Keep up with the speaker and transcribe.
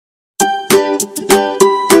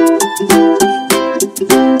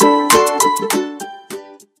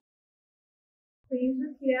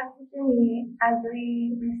repeat after me as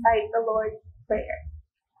we recite the Lord's Prayer.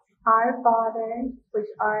 Our Father, which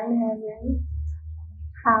art in heaven,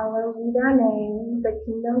 hallowed be thy name. The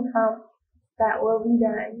kingdom come, that will be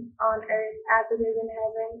done on earth as it is in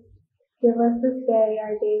heaven. Give us this day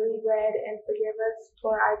our daily bread, and forgive us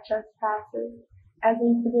for our trespasses, as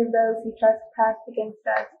we forgive those who trespass against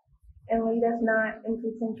us. And lead us not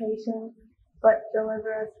into temptation, but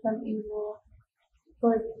deliver us from evil.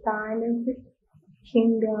 For thine is the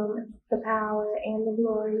kingdom, the power, and the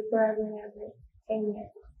glory forever and ever. Amen.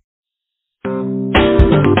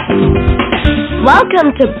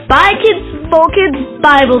 Welcome to By Kids for Kids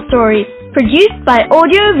Bible Stories, produced by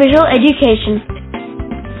Audio Visual Education.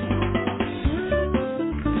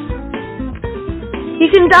 You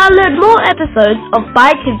can download more episodes of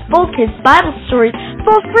By Kids for Kids Bible Stories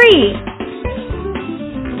for free.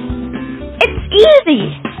 It's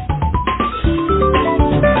easy.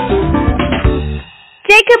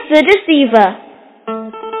 Jacob the Deceiver.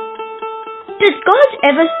 Did God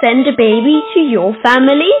ever send a baby to your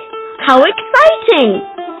family? How exciting!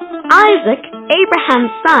 Isaac,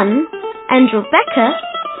 Abraham's son, and Rebekah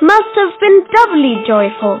must have been doubly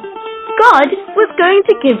joyful. God was going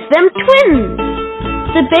to give them twins.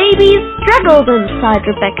 The babies struggled inside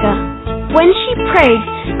Rebekah. When she prayed,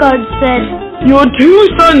 God said, "Your two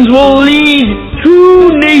sons will lead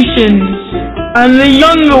two nations, and the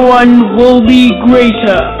younger one will be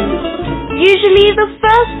greater." Usually the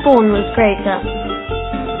firstborn was greater.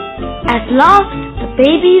 At last, the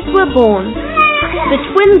babies were born. The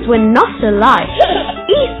twins were not alike.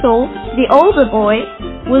 Esau, the older boy,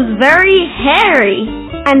 was very hairy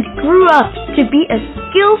and grew up to be a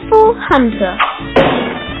skillful hunter.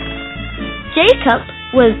 Jacob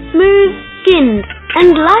was smooth-skinned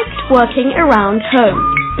and liked working around home.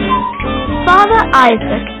 Father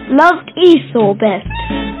Isaac loved Esau best.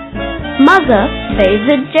 Mother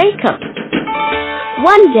favored Jacob.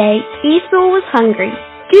 One day, Esau was hungry.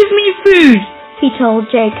 "Give me food," he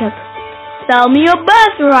told Jacob. "Sell me your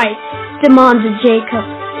birthright," demanded Jacob.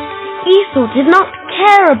 Esau did not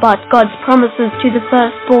care about God's promises to the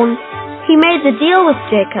firstborn. He made the deal with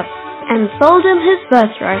Jacob and sold him his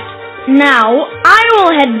birthright. "Now I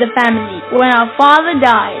will head the family when our father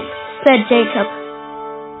dies," said Jacob.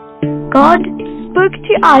 God spoke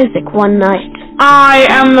to Isaac one night. "I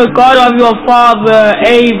am the God of your father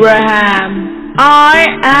Abraham. I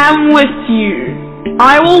am with you.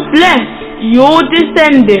 I will bless your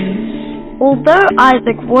descendants." Although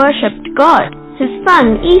Isaac worshipped God, his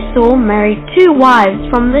son Esau married two wives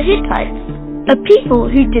from the Hittites, a people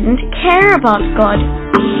who didn't care about God.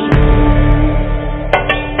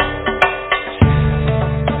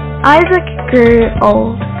 Isaac grew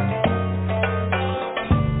old.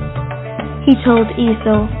 He told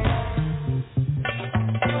Esau.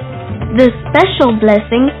 The special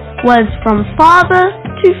blessing was from father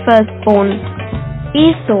to firstborn.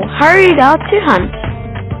 Esau hurried out to hunt.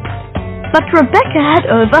 But Rebekah had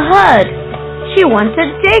overheard. She wanted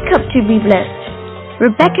Jacob to be blessed.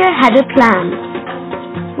 Rebekah had a plan.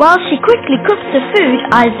 While she quickly cooked the food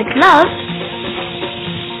Isaac loved,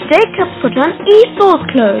 Jacob put on Esau's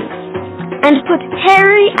clothes and put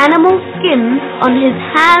hairy animal skins on his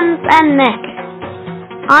hands and neck.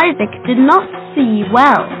 Isaac did not see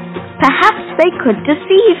well. Perhaps they could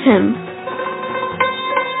deceive him.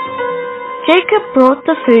 Jacob brought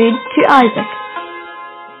the food to Isaac.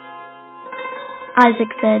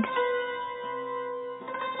 Isaac said,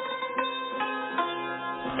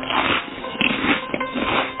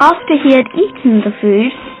 After he had eaten the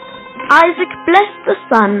food, Isaac blessed the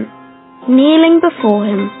son, kneeling before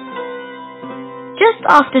him. Just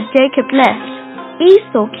after Jacob left,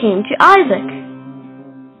 Esau came to Isaac.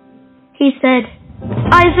 He said,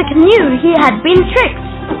 Isaac knew he had been tricked.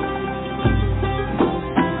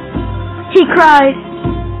 He cried.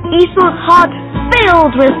 Esau's heart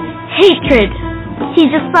filled with hatred. He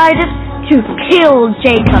decided to kill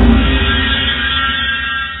Jacob.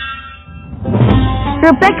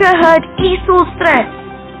 Rebekah heard Esau's threats.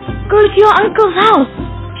 Go to your uncle's house,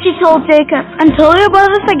 she told Jacob, until your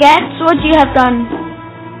brother forgets what you have done.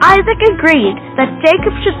 Isaac agreed that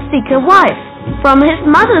Jacob should seek a wife from his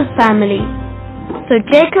mother's family. So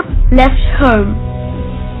Jacob left home.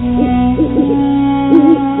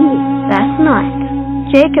 That night,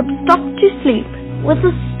 Jacob stopped to sleep with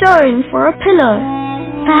a stone for a pillow.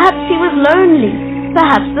 Perhaps he was lonely,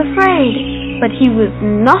 perhaps afraid, but he was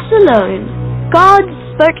not alone. God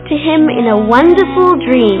spoke to him in a wonderful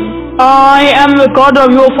dream. "I am the God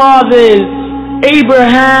of your fathers,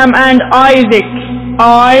 Abraham and Isaac.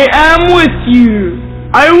 I am with you.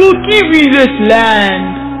 I will give you this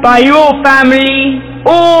land. By your family,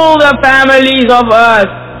 all the families of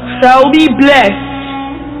earth shall be blessed.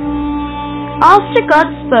 After God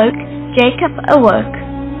spoke, Jacob awoke.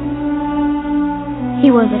 He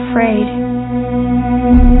was afraid.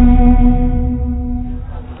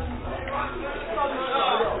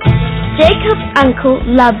 Jacob's uncle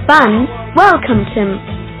Laban welcomed him.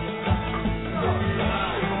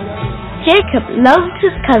 Jacob loved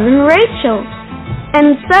his cousin Rachel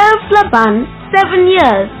and served Laban 7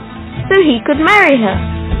 years so he could marry her.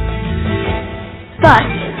 But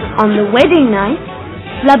on the wedding night,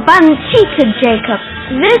 Laban cheated Jacob.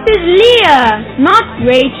 This is Leah, not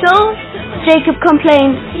Rachel. Jacob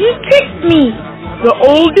complained, You tricked me. The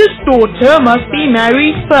oldest daughter must be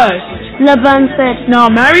married first. Laban said, Now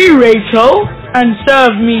marry Rachel and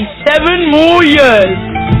serve me 7 more years.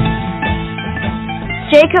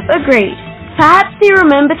 Jacob agreed. Perhaps he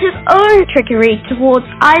remembered his own trickery towards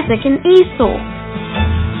Isaac and Esau.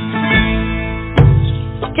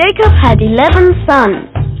 Jacob had 11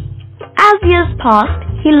 sons. As years passed,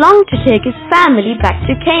 he longed to take his family back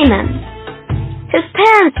to Canaan. His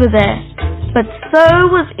parents were there, but so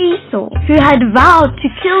was Esau, who had vowed to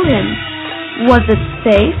kill him. Was it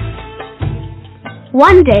safe?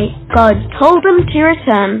 One day, God told him to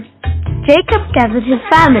return. Jacob gathered his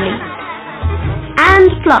family and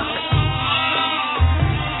flock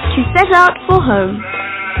to set out for home.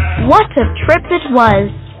 What a trip it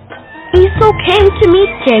was! Esau came to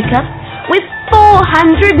meet Jacob with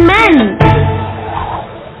 400 men.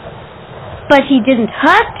 But he didn't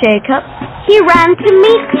hurt Jacob. He ran to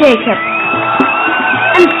meet Jacob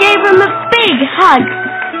and gave him a big hug.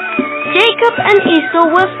 Jacob and Esau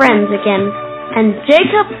were friends again, and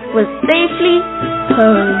Jacob was safely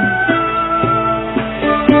home.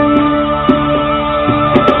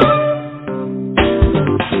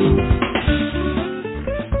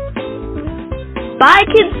 Bye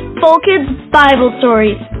Kids, for Kids Bible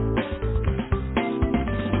Stories.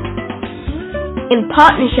 In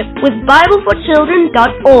partnership with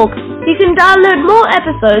BibleForChildren.org, you can download more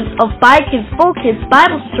episodes of By Kids for Kids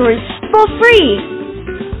Bible Stories for free.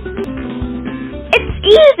 It's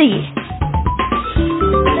easy.